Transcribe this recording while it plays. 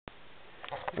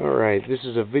Alright, this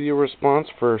is a video response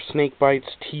for Snakebites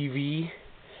TV.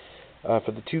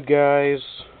 For the two guys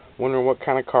wondering what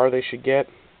kind of car they should get.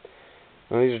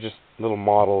 Now, these are just little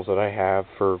models that I have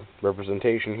for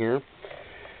representation here.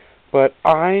 But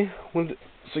I would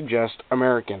suggest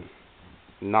American,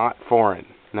 not foreign.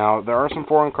 Now, there are some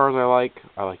foreign cars I like.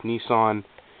 I like Nissan,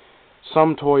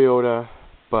 some Toyota,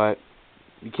 but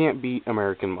you can't beat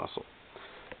American muscle.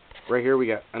 Right here we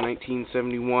got a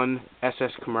 1971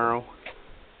 SS Camaro.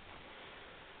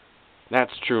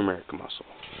 That's true American muscle.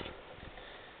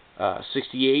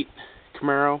 68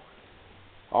 Camaro,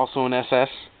 also an SS.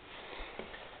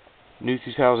 New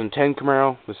 2010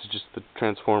 Camaro. This is just the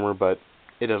Transformer, but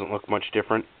it doesn't look much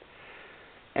different.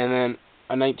 And then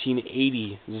a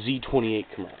 1980 Z28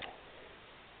 Camaro.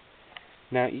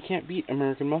 Now, you can't beat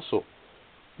American muscle.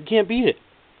 You can't beat it.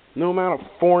 No amount of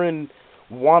foreign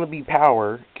wannabe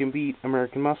power can beat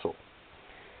American muscle.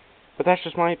 But that's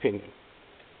just my opinion.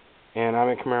 And I'm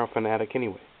a Camaro fanatic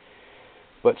anyway.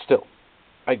 But still,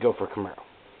 I'd go for Camaro.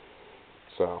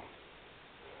 So,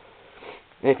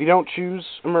 and if you don't choose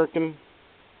American,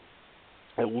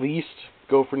 at least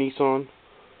go for Nissan.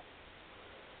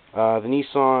 The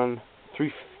Nissan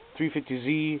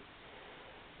 350Z,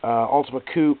 Ultima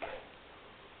Coupe,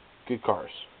 good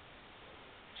cars.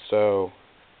 So,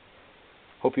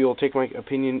 hope you'll take my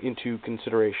opinion into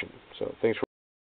consideration. So, thanks for